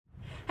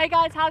Hey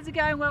guys, how's it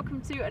going?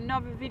 Welcome to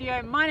another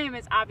video. My name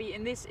is Abby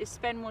and this is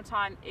Spend More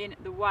Time in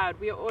the Wild.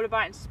 We are all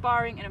about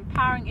inspiring and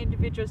empowering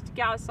individuals to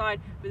get outside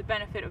with the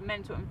benefit of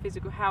mental and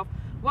physical health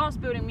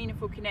whilst building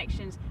meaningful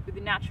connections with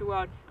the natural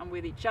world and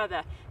with each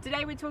other.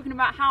 Today we're talking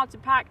about how to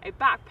pack a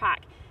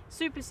backpack.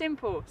 Super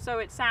simple, so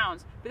it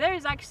sounds, but there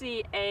is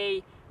actually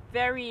a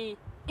very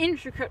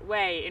intricate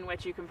way in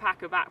which you can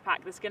pack a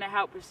backpack that's going to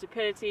help with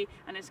stability,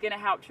 and it's going to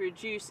help to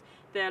reduce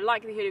the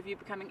likelihood of you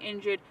becoming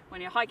injured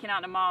when you're hiking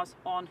out the miles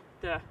on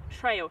the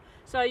trail.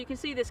 So you can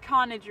see this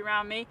carnage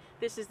around me.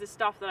 This is the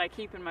stuff that I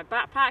keep in my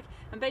backpack,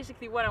 and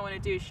basically what I want to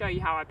do is show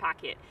you how I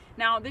pack it.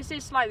 Now this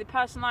is slightly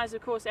personalized,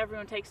 of course.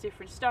 Everyone takes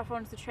different stuff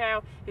onto the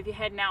trail. If you're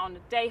heading out on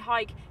a day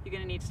hike, you're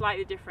going to need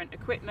slightly different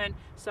equipment,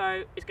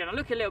 so it's going to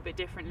look a little bit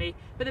differently,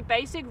 but the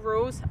basic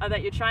rules are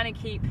that you're trying to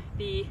keep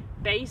the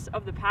base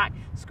of the pack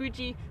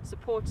squidgy,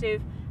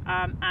 supportive,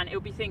 and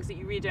it'll be things that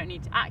you really don't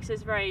need to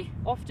access very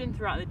often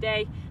throughout the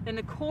day. Then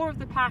the core of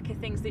the pack are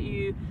things that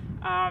you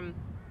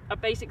are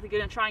basically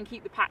going to try and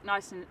keep the pack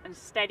nice and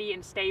steady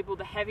and stable.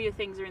 The heavier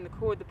things are in the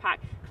core of the pack,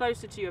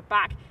 closer to your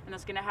back, and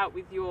that's going to help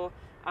with your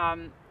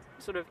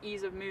sort of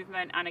ease of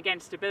movement and,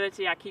 again,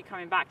 stability. I keep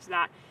coming back to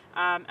that.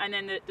 And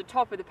then the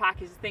top of the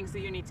pack is the things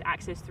that you need to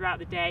access throughout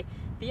the day.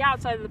 The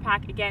outside of the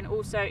pack, again,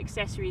 also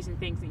accessories and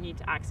things that you need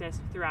to access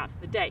throughout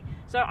the day.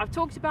 So I've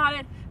talked about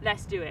it,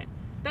 let's do it.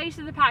 Base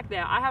of the pack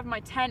there, I have my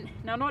tent.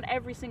 Now not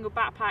every single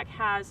backpack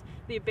has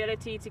the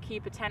ability to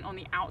keep a tent on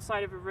the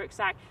outside of a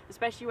rucksack,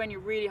 especially when you're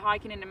really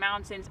hiking in the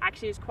mountains.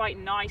 Actually, it's quite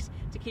nice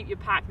to keep your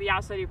pack, the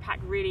outside of your pack,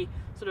 really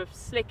sort of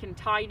slick and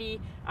tidy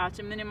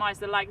to minimize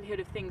the likelihood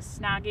of things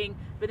snagging.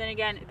 But then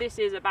again, this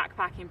is a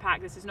backpacking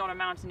pack, this is not a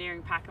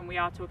mountaineering pack, and we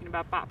are talking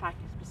about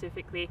backpacking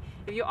specifically.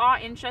 If you are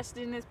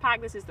interested in this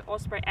pack, this is the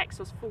Osprey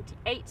Exos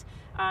 48.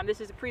 This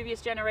is the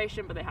previous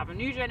generation, but they have a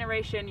new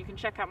generation. You can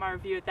check out my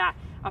review of that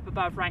up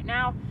above right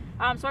now.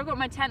 So I've got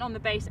my tent on the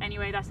base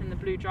anyway, that's in the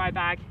blue dry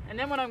bag. And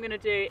then what I'm gonna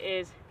do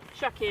is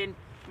chuck in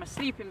my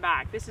sleeping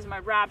bag. This is my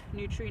Rab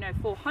Neutrino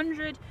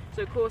 400.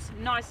 So of course,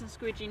 nice and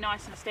squidgy,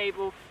 nice and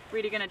stable.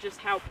 Really gonna just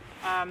help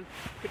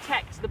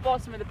protect the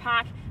bottom of the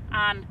pack,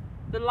 and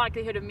the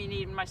likelihood of me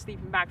needing my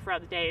sleeping bag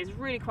throughout the day is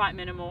really quite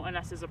minimal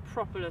unless there's a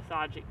proper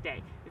lethargic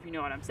day, if you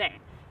know what I'm saying.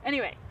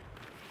 Anyway,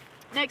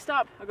 next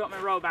up, I've got my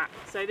roll mat.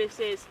 So this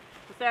is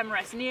the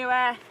Thermarest Neo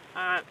Air.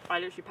 I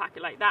literally pack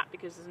it like that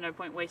because there's no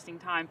point wasting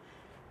time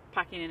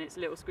packing in its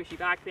little squishy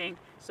bag thing.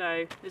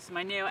 So this is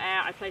my Neo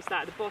Air. I place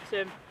that at the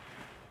bottom.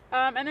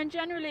 And then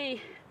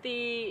generally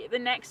the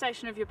next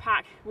section of your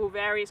pack will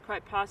vary, it's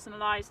quite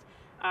personalized,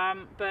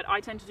 but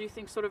I tend to do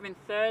things sort of in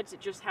thirds.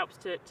 It just helps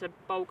to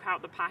bulk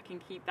out the pack and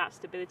keep that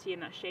stability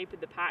and that shape of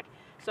the pack.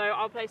 So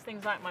I'll place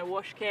things like my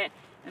wash kit.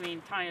 I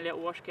mean, tiny little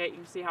wash kit. You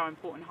can see how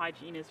important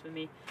hygiene is for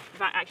me. In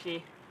fact,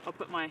 actually, I'll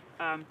put my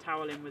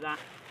towel in with that.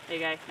 There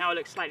you go, now it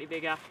looks slightly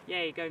bigger.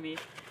 Yay, go me.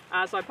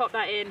 So I pop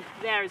that in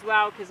there as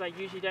well because I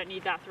usually don't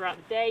need that throughout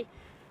the day.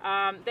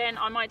 Then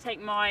I might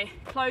take my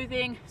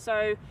clothing.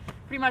 So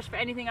pretty much for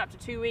anything up to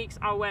 2 weeks,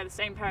 I'll wear the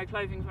same pair of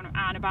clothing when I'm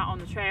out and about on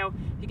the trail.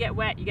 If you get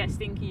wet, you get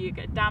stinky, you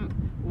get damp,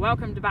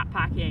 welcome to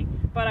backpacking.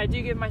 But I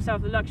do give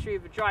myself the luxury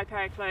of a dry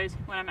pair of clothes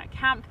when I'm at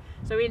camp.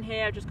 So in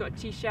here, I've just got a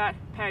t-shirt,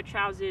 a pair of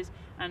trousers,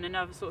 and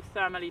another sort of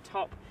thermally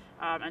top,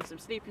 and some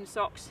sleeping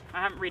socks.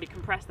 I haven't really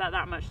compressed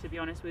that much, to be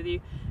honest with you.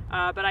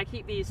 But I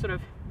keep these sort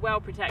of well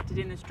protected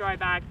in this dry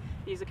bag.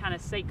 These are kind of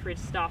sacred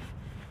stuff.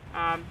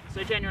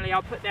 So generally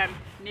I'll put them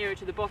nearer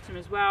to the bottom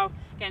as well.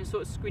 Again,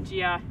 sort of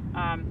squidgier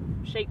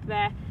shape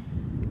there.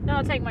 Then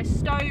I'll take my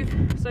stove.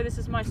 So this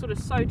is my sort of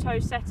Soto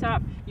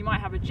setup. You might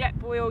have a jet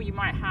boil, you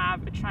might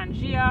have a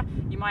Trangia,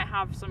 you might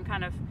have some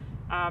kind of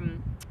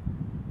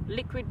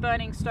liquid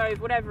burning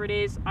stove, whatever it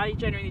is. I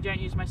generally don't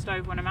use my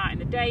stove when I'm out in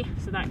the day,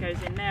 so that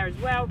goes in there as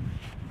well.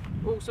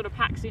 All sort of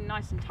packs in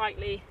nice and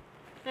tightly.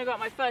 Then I've got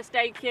my first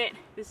aid kit.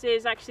 This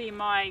is actually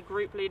my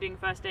group leading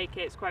first aid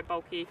kit. It's quite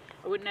bulky.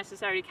 I wouldn't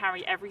necessarily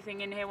carry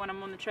everything in here when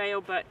I'm on the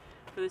trail, but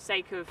for the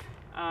sake of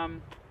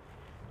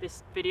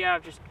this video,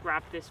 I've just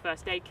grabbed this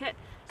first aid kit.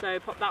 So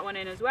pop that one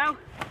in as well.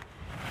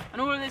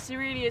 And all of this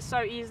really is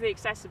so easily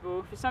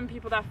accessible. For some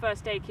people, that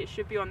first aid kit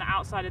should be on the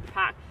outside of the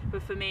pack,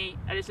 but for me,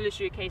 it's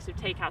literally a case of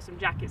take out some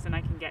jackets and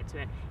I can get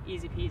to it.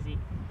 Easy peasy.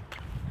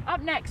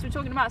 Up next, we're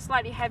talking about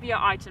slightly heavier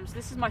items.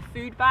 This is my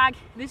food bag.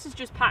 This is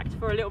just packed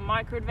for a little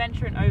micro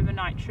adventure, an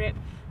overnight trip.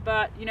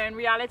 But you know, in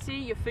reality,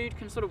 your food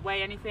can sort of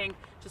weigh anything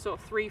to sort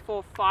of 3,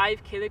 4,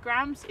 5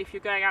 kilograms if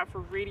you're going out for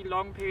a really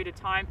long period of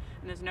time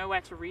and there's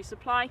nowhere to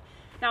resupply.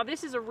 Now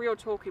this is a real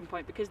talking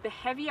point because the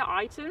heavier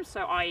items,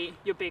 so i.e.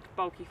 your big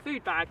bulky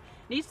food bag,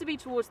 needs to be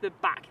towards the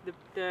back,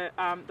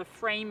 the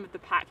frame of the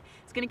pack.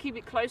 It's going to keep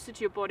it closer to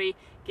your body.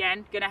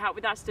 Again, going to help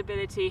with that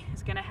stability.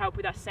 It's going to help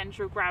with that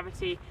center of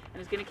gravity, and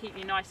it's going to keep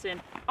you nice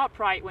and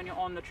upright when you're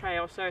on the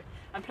trail. So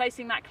I'm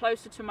placing that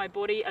closer to my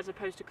body as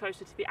opposed to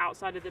closer to the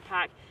outside of the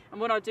pack.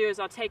 And what I'll do is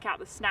I'll take out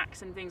the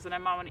snacks and things that I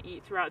might want to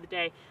eat throughout the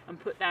day and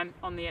put them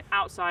on the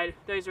outside.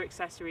 Those are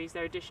accessories,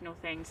 they're additional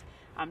things.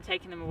 I'm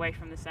taking them away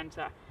from the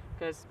center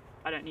because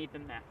I don't need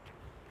them there.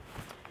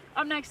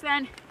 Up next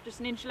then, just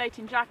an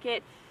insulating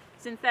jacket.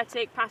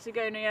 synthetic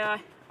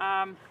Patagonia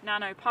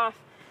nano puff.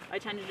 I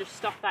tend to just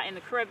stuff that in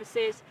the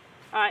crevices.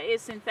 It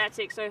is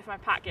synthetic, so if my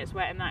pack gets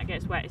wet and that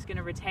gets wet, it's going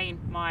to retain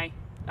my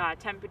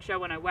temperature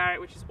when I wear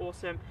it, which is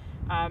awesome.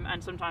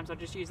 And sometimes I'll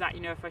just use that,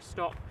 you know, if I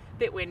stop, a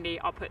bit windy,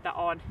 I'll put that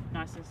on,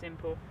 nice and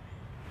simple.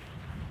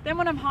 Then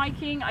when I'm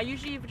hiking, I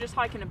usually either just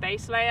hike in a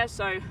base layer,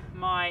 so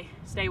my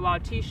Stay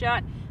Wild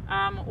t-shirt,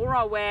 or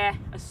I'll wear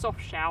a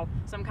soft shell,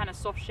 some kind of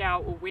soft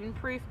shell or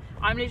windproof.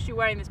 I'm literally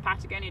wearing this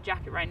Patagonia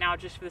jacket right now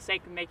just for the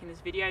sake of making this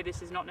video.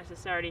 This is not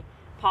necessarily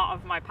part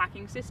of my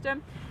packing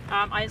system.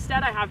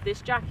 Instead I have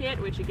this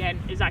jacket, which again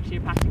is actually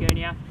a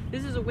Patagonia.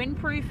 This is a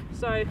windproof,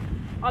 so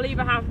I'll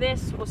either have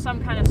this or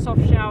some kind of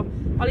soft shell.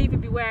 I'll either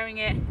be wearing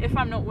it. If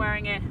I'm not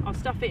wearing it, I'll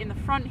stuff it in the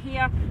front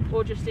here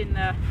or just in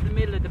the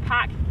middle of the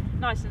pack.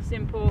 Nice and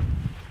simple.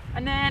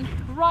 And then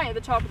right at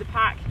the top of the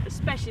pack,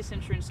 especially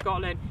since you're in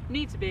Scotland,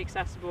 need to be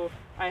accessible,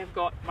 I have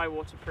got my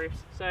waterproofs.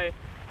 So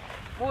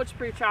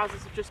waterproof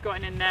trousers have just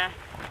gotten in there,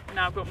 and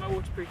now I've got my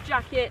waterproof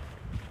jacket.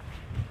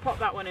 Pop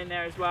that one in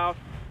there as well.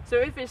 So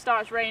if it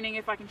starts raining,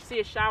 if I can see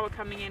a shower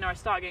coming in or I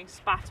start getting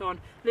spat on,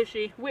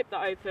 literally whip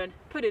that open,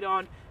 put it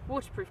on,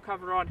 waterproof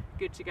cover on,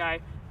 good to go,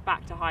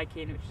 back to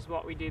hiking, which is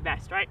what we do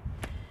best, right?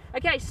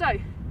 Okay, so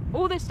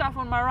all this stuff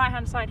on my right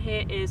hand side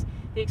here is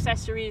the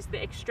accessories,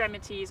 the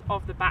extremities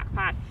of the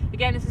backpack.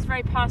 Again, this is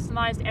very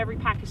personalized, every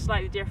pack is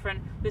slightly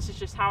different. This is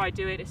just how I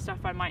do it, it's stuff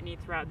I might need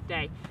throughout the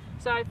day.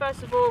 So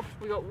first of all,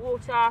 we got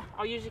water.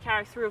 I'll usually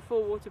carry 3 or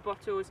 4 water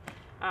bottles,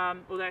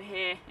 although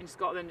here in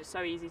Scotland it's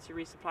so easy to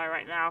resupply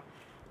right now.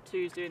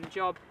 2's doing the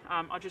job.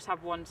 I'll just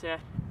have 1 to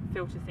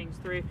filter things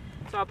through.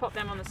 So I'll pop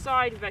them on the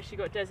side. We've actually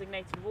got a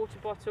designated water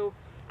bottle,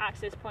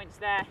 access points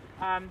there.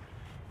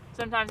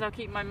 Sometimes I'll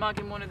keep my mug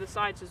in one of the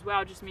sides as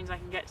well, just means I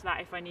can get to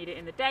that if I need it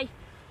in the day.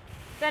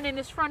 Then in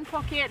this front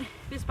pocket,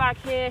 this bag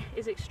here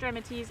is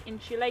extremities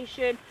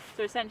insulation,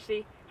 so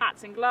essentially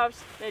hats and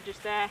gloves, they're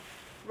just there,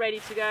 ready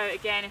to go.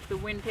 Again, if the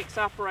wind picks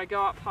up or I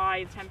go up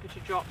high, the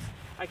temperature drops,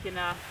 I can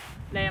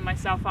layer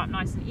myself up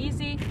nice and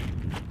easy.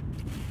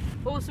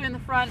 Also in the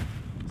front,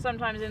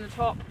 sometimes in the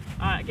top,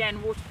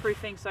 again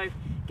waterproofing, so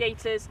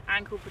gaiters,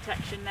 ankle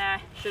protection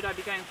there, should I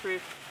be going through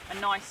a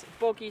nice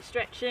boggy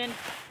section,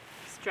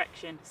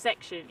 stretch.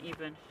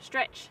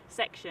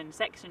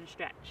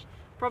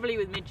 Probably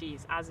with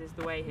midgies, as is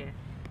the way here.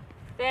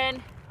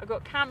 Then I've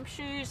got camp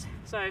shoes,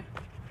 so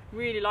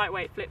really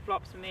lightweight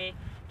flip-flops for me,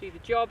 do the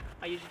job.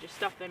 I usually just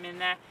stuff them in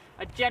there.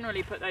 I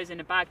generally put those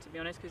in a bag, to be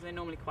honest, because they're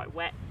normally quite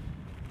wet.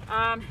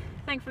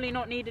 Thankfully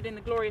not needed in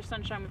the glorious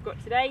sunshine we've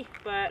got today,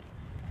 but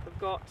I've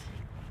got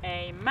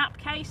a map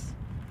case,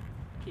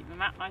 keep the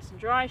map nice and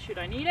dry should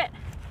I need it.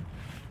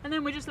 And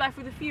then we're just left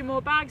with a few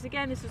more bags.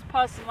 Again, this is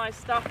personalized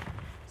stuff.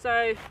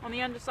 So on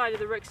the underside of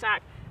the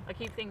rucksack, I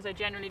keep things I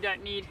generally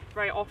don't need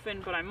very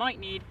often, but I might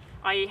need,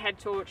 i.e. head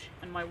torch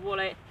and my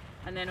wallet,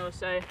 and then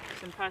also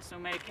some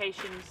personal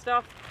medication and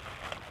stuff.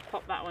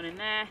 Pop that one in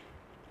there.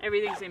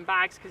 Everything's in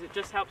bags because it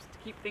just helps to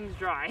keep things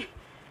dry.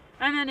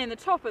 And then in the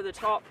top of the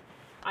top,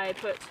 I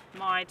put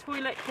my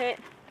toilet kit.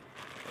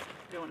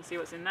 Don't want to see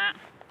what's in that.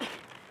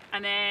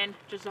 And then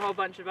just a whole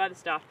bunch of other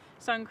stuff.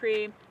 Sun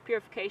cream,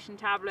 purification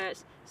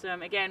tablets,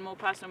 some, again, more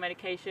personal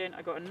medication.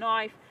 I've got a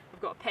knife,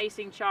 I've got a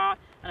pacing chart,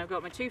 and I've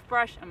got my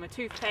toothbrush and my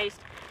toothpaste,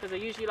 because I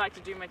usually like to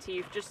do my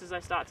teeth just as I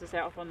start to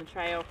set off on the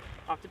trail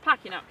after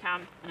packing up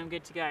camp, and I'm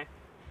good to go.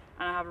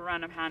 And I have a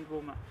random hand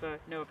warmer for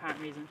no apparent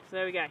reason. So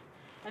there we go.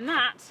 And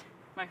that,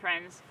 my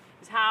friends,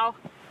 is how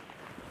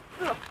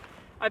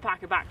I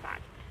pack a backpack.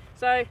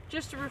 So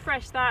just to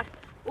refresh that,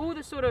 all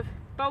the sort of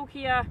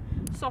bulkier,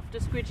 softer,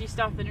 squidgy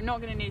stuff that you're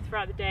not going to need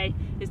throughout the day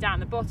is down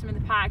the bottom of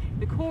the pack.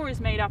 The core is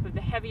made up of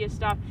the heavier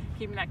stuff,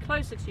 keeping that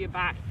closer to your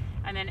back,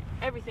 and then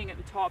everything at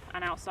the top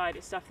and outside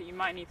is stuff that you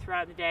might need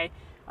throughout the day,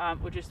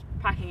 or just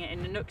packing it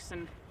in the nooks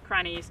and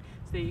crannies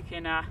so that you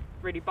can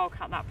really bulk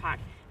out that pack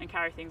and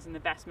carry things in the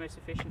best, most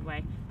efficient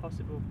way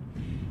possible.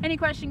 Any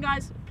question,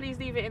 guys, please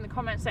leave it in the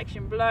comment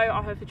section below.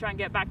 I'll hopefully try and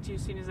get back to you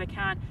as soon as I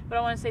can. But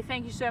I want to say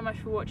thank you so much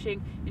for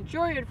watching.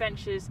 Enjoy your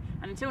adventures,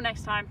 and until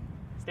next time,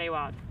 stay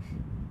wild.